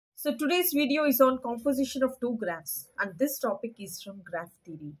So today's video is on composition of two graphs, and this topic is from graph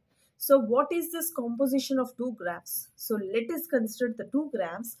theory. So what is this composition of two graphs? So let us consider the two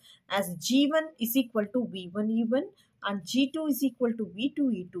graphs as G1 is equal to V1 E1 and G2 is equal to V2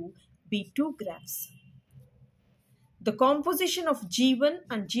 E2 be two graphs. The composition of G1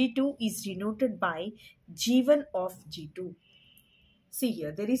 and G2 is denoted by G1 of G2. See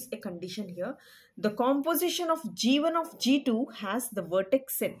here, there is a condition here. The composition of G1 of G2 has the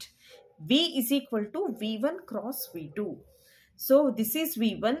vertex set V is equal to V1 cross V2. So this is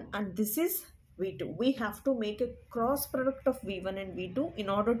V1 and this is V2. We have to make a cross product of V1 and V2 in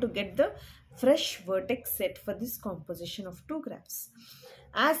order to get the fresh vertex set for this composition of two graphs.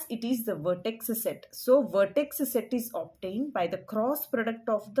 As it is the vertex set, so vertex set is obtained by the cross product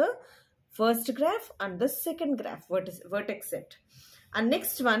of the first graph and the second graph vertex set. And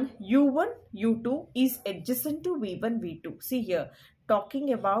next one, U1, U2 is adjacent to V1, V2. See here,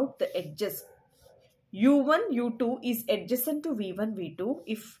 talking about the edges. U1, U2 is adjacent to V1, V2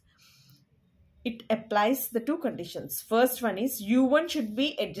 if it applies the two conditions. First one is U1 should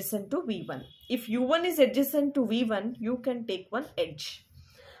be adjacent to V1. If U1 is adjacent to V1, you can take one edge.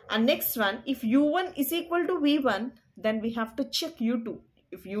 And next one, if U1 is equal to V1, then we have to check U2.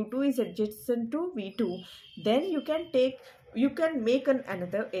 If U2 is adjacent to V2, then you can make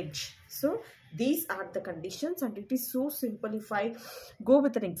another edge. So these are the conditions and it is so simple if I go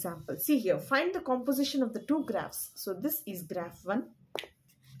with an example. See here, find the composition of the two graphs. So this is graph 1.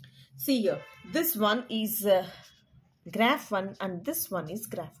 See here, this one is graph 1 and this one is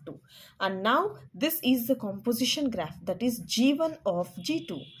graph 2. And now this is the composition graph, that is G1 of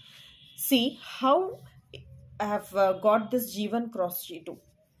G2. See how I have got this G1 cross G2.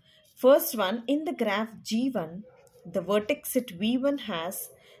 First one, in the graph G1, the vertex set V1 has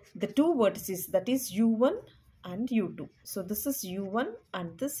the two vertices, that is U1 and U2. So this is U1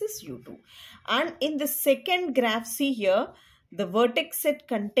 and this is U2. And in the second graph, see here, the vertex set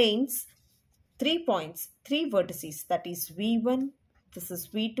contains 3 points, 3 vertices, that is V1, this is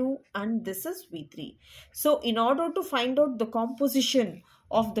V2 and this is V3. So in order to find out the composition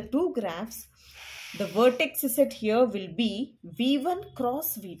of the two graphs, the vertex set here will be V1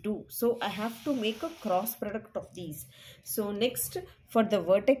 cross V2. So I have to make a cross product of these. So next, for the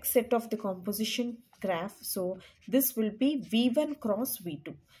vertex set of the composition graph, so this will be V1 cross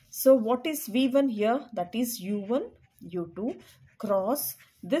V2. So what is V1 here? That is U1, U2 cross,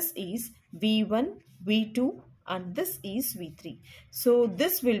 this is V1, V2 and this is V3. So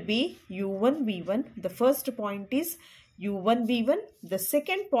this will be U1, V1. The first point is U1, V1. The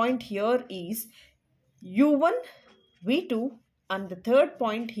second point here is U1, V2 and the third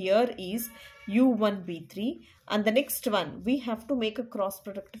point here is U1, V3, and the next one we have to make a cross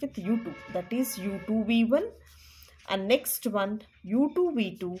product with U2, that is U2, V1 and next one U2,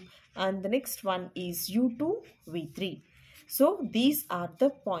 V2 and the next one is U2, V3. So these are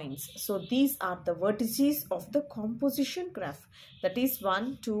the points. So these are the vertices of the composition graph, that is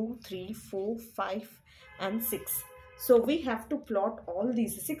 1, 2, 3, 4, 5 and 6. So we have to plot all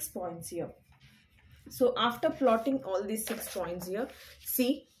these 6 points here. So after plotting all these 6 points here,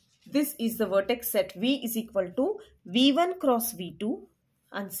 see, this is the vertex set V is equal to V1 cross V2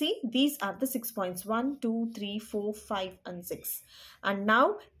 and see, these are the 6 points 1, 2, 3, 4, 5 and 6. And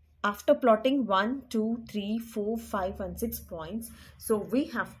now after plotting 1, 2, 3, 4, 5 and 6 points, so we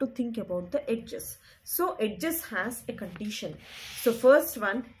have to think about the edges. So edges has a condition. So first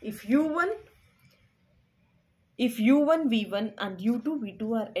one, if U1, V1 and U2,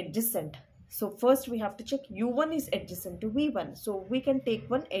 V2 are adjacent. So first we have to check U1 is adjacent to V1. So we can take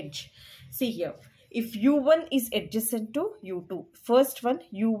one edge. See here, if U1 is adjacent to U2, first one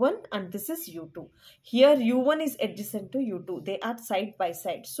U1 and this is U2. Here U1 is adjacent to U2. They are side by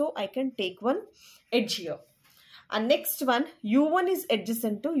side. So I can take one edge here. And next one, U1 is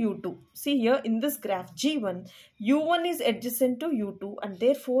adjacent to U2. See here in this graph G1, U1 is adjacent to U2 and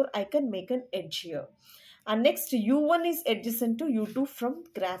therefore I can make an edge here. And next U1 is adjacent to U2 from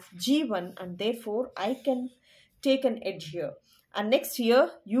graph G1 and therefore I can take an edge here. And next here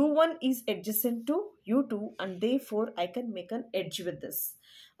U1 is adjacent to U2 and therefore I can make an edge with this.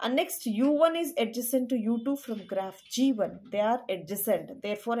 And next U1 is adjacent to U2 from graph G1. They are adjacent,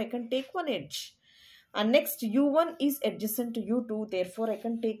 therefore I can take one edge. And next U1 is adjacent to U2, therefore I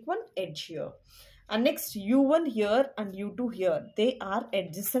can take one edge here. And next U1 here and U2 here, they are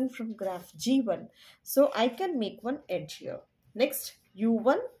adjacent from graph G1. So I can make one edge here. Next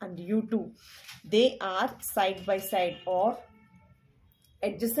U1 and U2, they are side by side or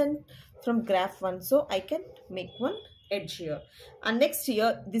adjacent from graph 1. So I can make one edge here. And next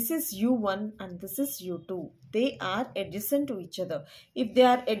here, this is U1 and this is U2. They are adjacent to each other. If they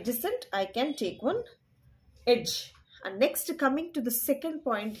are adjacent, I can take one edge. And next, coming to the second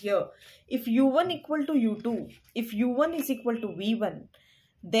point here, if U1 equal to U2, if U1 is equal to V1,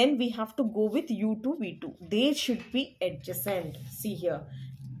 then we have to go with U2 V2. They should be adjacent. See here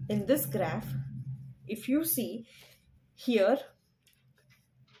in this graph, if you see here,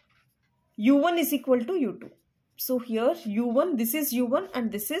 U1 is equal to U2. So here U1, this is U1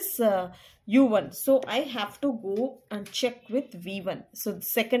 and this is U1. So I have to go and check with V1. So the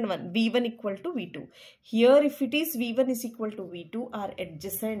second one, V1 equal to V2. Here if it is V1 is equal to V2 are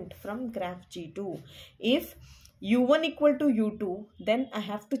adjacent from graph G2. If U1 equal to U2, then I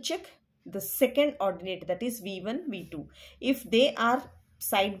have to check the second ordinate, that is V1, V2. If they are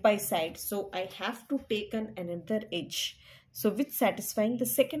side by side, so I have to take another edge. So which satisfying the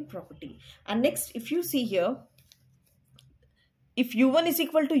second property. And next, if you see here, if U1 is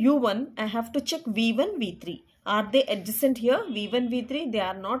equal to U1, I have to check V1, V3. Are they adjacent here? V1, V3, they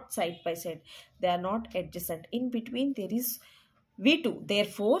are not side by side. They are not adjacent. In between, there is V2.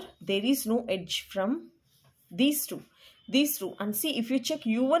 Therefore, there is no edge from these two. And see, if you check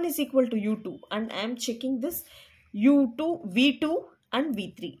U1 is equal to U2 and I am checking this U2, V2 and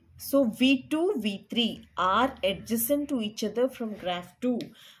V3. So V2, V3 are adjacent to each other from graph 2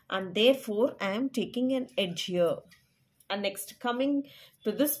 and therefore I am taking an edge here. And next, coming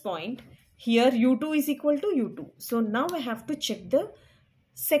to this point, here U2 is equal to U2. So now I have to check the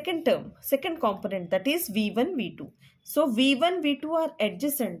second term, second component, that is V1, V2. So V1, V2 are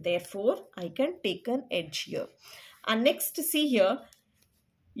adjacent, therefore I can take an edge here. And next, see here,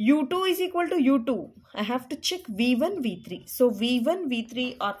 U2 is equal to U2. I have to check V1, V3. So V1,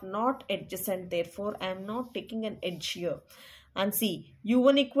 V3 are not adjacent, therefore I am not taking an edge here. And see,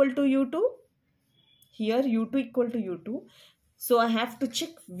 U1 equal to U2. Here U2 equal to U2. So I have to check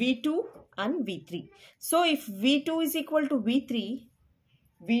V2 and V3. So if V2 is equal to V3,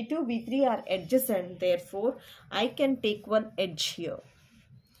 V2, V3 are adjacent. Therefore, I can take one edge here.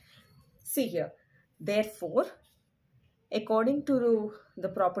 See here. Therefore, according to the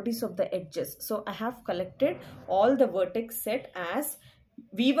properties of the edges, so I have collected all the vertex set as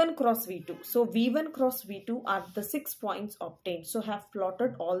V1 cross V2. So V1 cross V2 are the 6 points obtained. So I have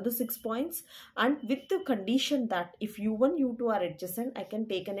plotted all the 6 points and with the condition that if U1, U2 are adjacent, I can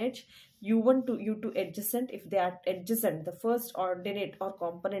take an edge. U1 to U2 adjacent, if they are adjacent, the first ordinate or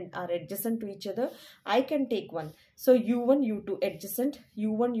component are adjacent to each other, I can take one. So U1, U2 adjacent,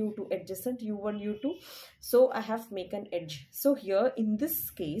 U1, U2 adjacent, U1, U2. So I have make an edge. So here in this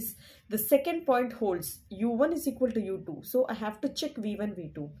case, the second point holds. U1 is equal to U2. So I have to check V1,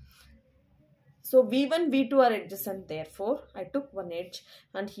 V2. So V1, V2 are adjacent. Therefore, I took one edge.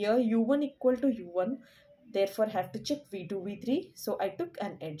 And here U1 equal to U1. Therefore, I have to check V2, V3. So I took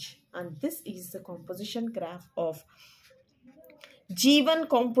an edge. And this is the composition graph of G1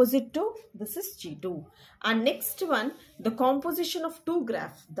 composite to this is G2. And next one, the composition of two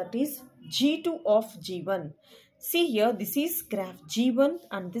graphs, that is G2 of G1. See here, this is graph G1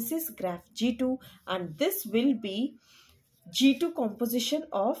 and this is graph G2 and this will be G2 composition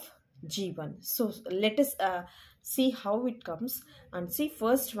of G1. So let us see how it comes. And see,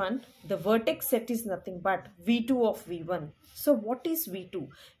 first one, the vertex set is nothing but V2 of V1. So what is V2?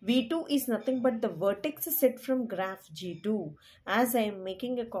 V2 is nothing but the vertex set from graph G2. As I am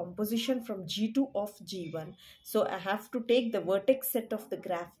making a composition from G2 of G1, so I have to take the vertex set of the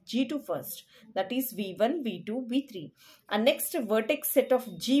graph G2 first. That is V1, V2, V3. And next vertex set of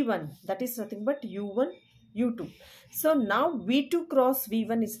G1, that is nothing but U1, U2. So now V2 cross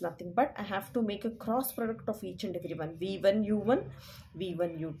V1 is nothing but I have to make a cross product of each and every one. V1 U1,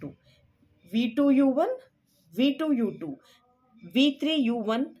 V1 U2, V2 U1, V2 U2, V3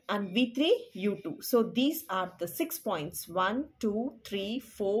 U1 and V3 U2. So these are the 6 points. 1, 2, 3,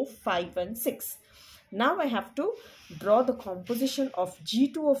 4, 5 and 6. Now I have to draw the composition of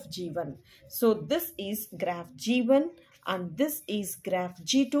G2 of G1. So this is graph G1 and this is graph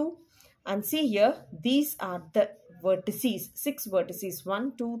G2. And see here, these are the vertices, 6 vertices,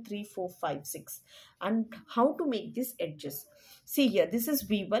 1, 2, 3, 4, 5, 6. And how to make these edges? See here, this is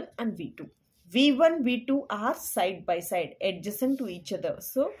V1 and V2. V1, V2 are side by side, adjacent to each other.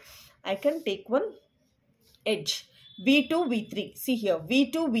 So I can take one edge. V2, V3. See here,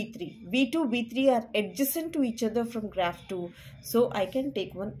 V2, V3. V2, V3 are adjacent to each other from graph 2. So I can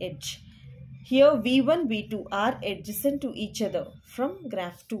take one edge. Here V1, V2 are adjacent to each other from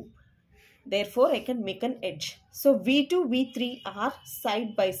graph 2. Therefore, I can make an edge. So V2, V3 are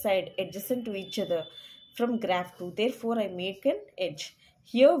side by side, adjacent to each other from graph 2. Therefore, I make an edge.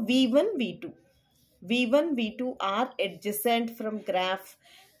 Here V1, V2. V1, V2 are adjacent from graph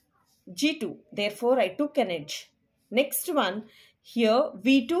G2. Therefore, I took an edge. Next one, here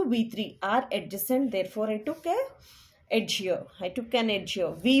V2, V3 are adjacent. Therefore, I took a edge here. I took an edge here.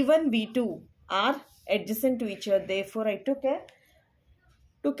 V1, V2 are adjacent to each other. Therefore, I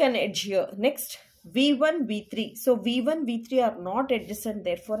took an edge here. Next, V1, V3. So, V1, V3 are not adjacent.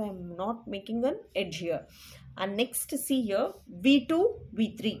 Therefore, I am not making an edge here. And next, see here, V2,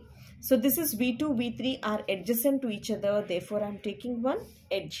 V3. So, this is V2, V3 are adjacent to each other. Therefore, I am taking one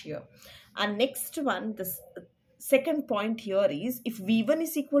edge here. And next one, this second point here is, if V1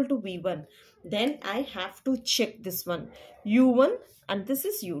 is equal to V1, then I have to check this one, U1 and this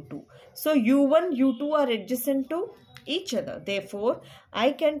is U2. So, U1, U2 are adjacent to each other. Therefore,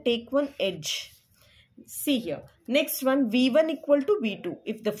 I can take one edge. See here. Next one, V1 equal to V2.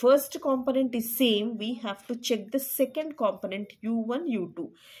 If the first component is same, we have to check the second component U1, U2.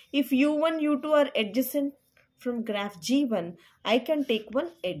 If U1, U2 are adjacent from graph G1, I can take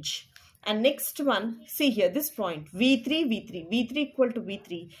one edge. And next one, see here, this point, V3, V3. V3 equal to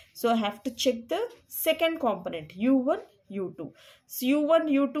V3. So, I have to check the second component, U1, U2. So, U1,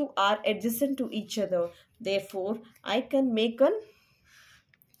 U2 are adjacent to each other. Therefore, I can make an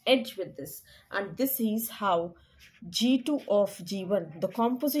edge with this. And this is how G2 of G1, the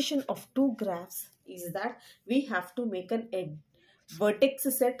composition of two graphs is that we have to make an edge vertex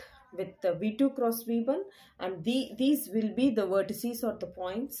set with the V2 cross V1, and these will be the vertices or the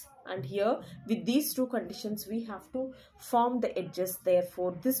points, and here with these two conditions we have to form the edges.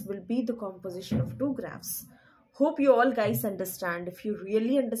 Therefore, this will be the composition of two graphs. Hope you all guys understand. If you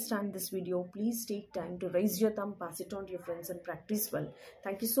really understand this video, please take time to raise your thumb, pass it on to your friends and practice well.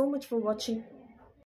 Thank you so much for watching.